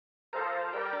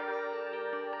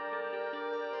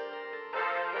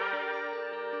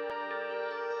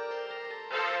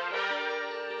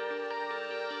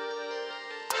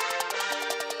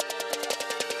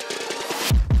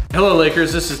Hello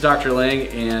Lakers, this is Dr. Lang,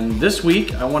 and this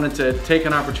week I wanted to take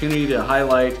an opportunity to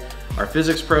highlight our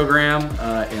physics program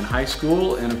in high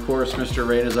school, and of course Mr.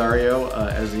 Ray Nazario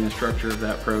as the instructor of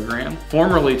that program.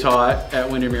 Formerly taught at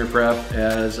Windermere Prep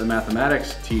as a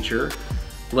mathematics teacher,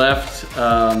 left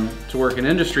to work in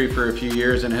industry for a few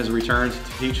years and has returned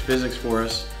to teach physics for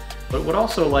us, but would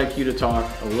also like you to talk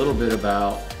a little bit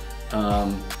about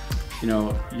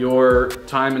your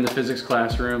time in the physics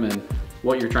classroom and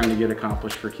what you're trying to get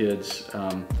accomplished for kids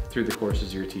through the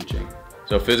courses you're teaching.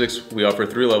 So physics, we offer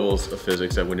 3 levels of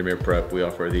physics at Windermere Prep. We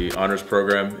offer the honors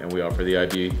program and we offer the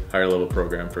IB higher level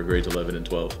program for grades 11 and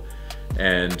 12.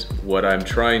 And what I'm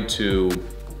trying to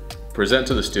present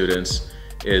to the students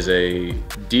is a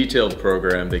detailed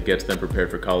program that gets them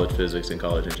prepared for college physics and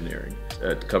college engineering.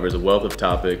 It covers a wealth of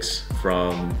topics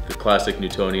from the classic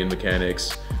Newtonian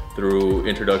mechanics through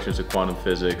introductions to quantum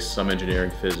physics, some engineering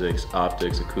physics,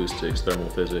 optics, acoustics, thermal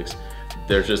physics.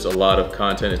 There's just a lot of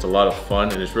content, it's a lot of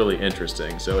fun, and it's really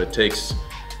interesting. So it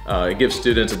gives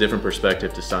students a different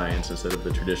perspective to science instead of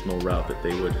the traditional route that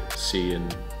they would see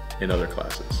in other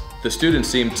classes. The students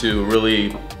seem to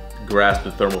really grasp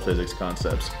the thermal physics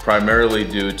concepts, primarily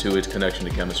due to its connection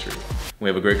to chemistry. We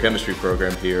have a great chemistry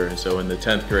program here, and so in the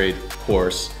 10th grade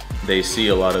course, they see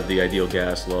a lot of the ideal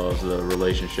gas laws, the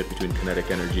relationship between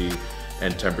kinetic energy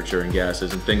and temperature in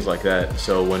gases and things like that.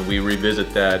 So when we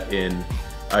revisit that in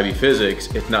IB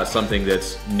physics, it's not something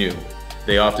that's new.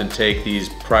 They often take these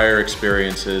prior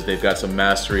experiences, they've got some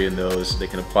mastery in those, they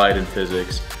can apply it in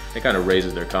physics. It kind of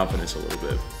raises their confidence a little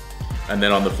bit. And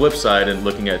then on the flip side, and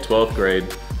looking at 12th grade,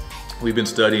 we've been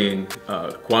studying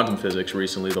quantum physics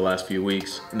recently the last few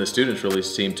weeks, and the students really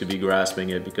seem to be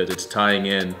grasping it because it's tying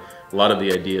in a lot of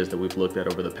the ideas that we've looked at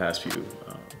over the past few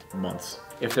months.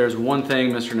 If there's one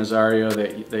thing, Mr. Nazario,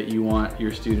 that you want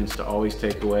your students to always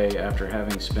take away after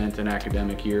having spent an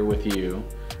academic year with you,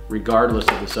 regardless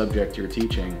of the subject you're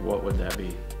teaching, what would that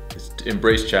be? It's to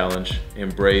embrace challenge,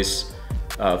 embrace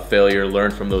failure,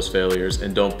 learn from those failures,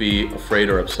 and don't be afraid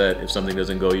or upset if something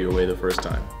doesn't go your way the first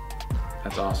time.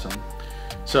 That's awesome.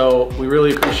 So we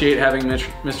really appreciate having Mr.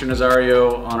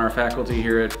 Nazario on our faculty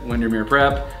here at Windermere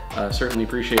Prep. Certainly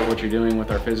appreciate what you're doing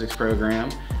with our physics program.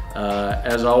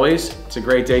 As always, it's a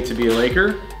great day to be a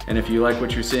Laker, and if you like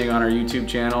what you're seeing on our YouTube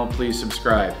channel, please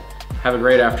subscribe. Have a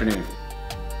great afternoon.